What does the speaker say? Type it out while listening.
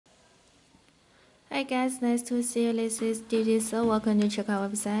Hi guys, nice to see you. This is dgsole. Welcome to check our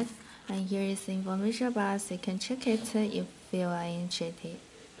website. And here is the information about us. You can check it if you are interested.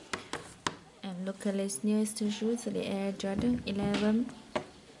 And look at this newest shoes, the Air Jordan 11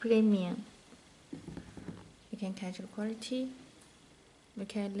 Premium. You can catch the quality.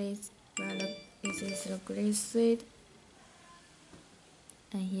 Look at this. This is the gray suede.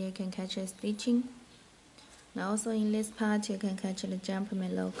 And here you can catch the stitching. And also in this part you can catch the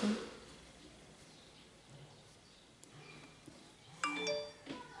Jumpman logo.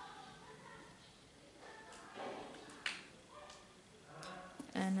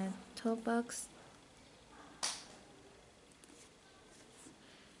 And a toe box.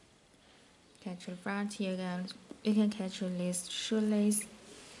 Catch the front here again. You can catch this shoelace.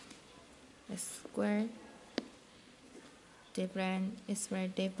 A square. Different. It's very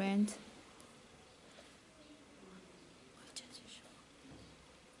different.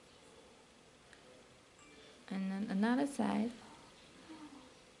 And then another side.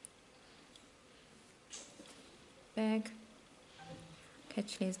 Back.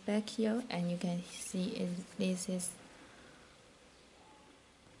 Catch this back here, and you can see this is.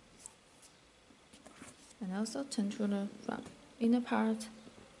 And also turn to the front inner part.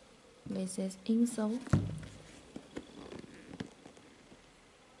 This is insole.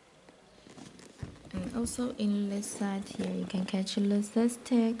 And also in this side here, you can catch the size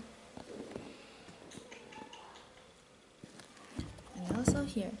tag. And also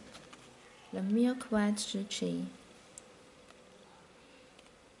here, the milk white stitching.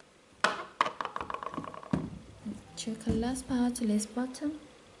 Check the last part, this bottom.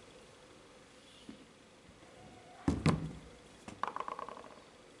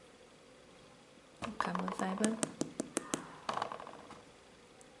 Carbon fiber.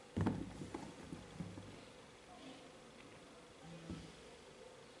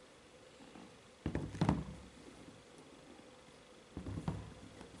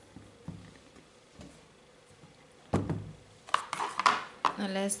 Now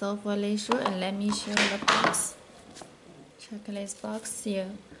let's open this shoe and let me show the box. Check this box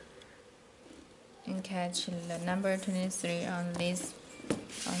here and catch the number 23 on this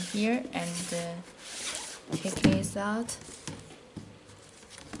on here, and take this out.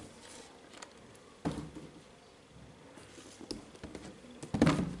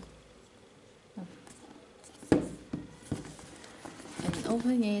 And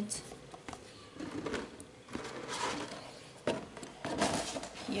open it.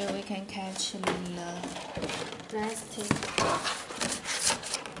 Here we can catch the plastic.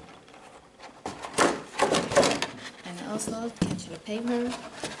 And also catch the paper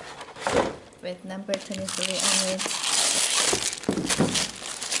with number 23 on it,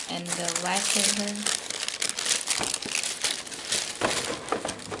 and the white paper.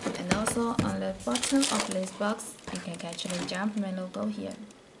 And also on the bottom of this box, you can catch the Jumpman logo here.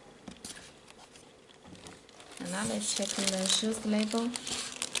 And now let's check the shoes label.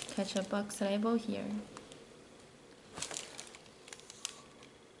 Catch a box label here.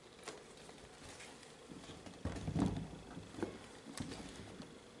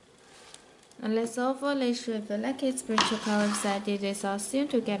 And that's all for this shoe. If you like it, please check our website dgsole.cn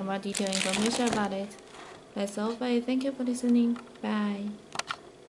to get more detailed information about it. That's all for you. Thank you for listening. Bye.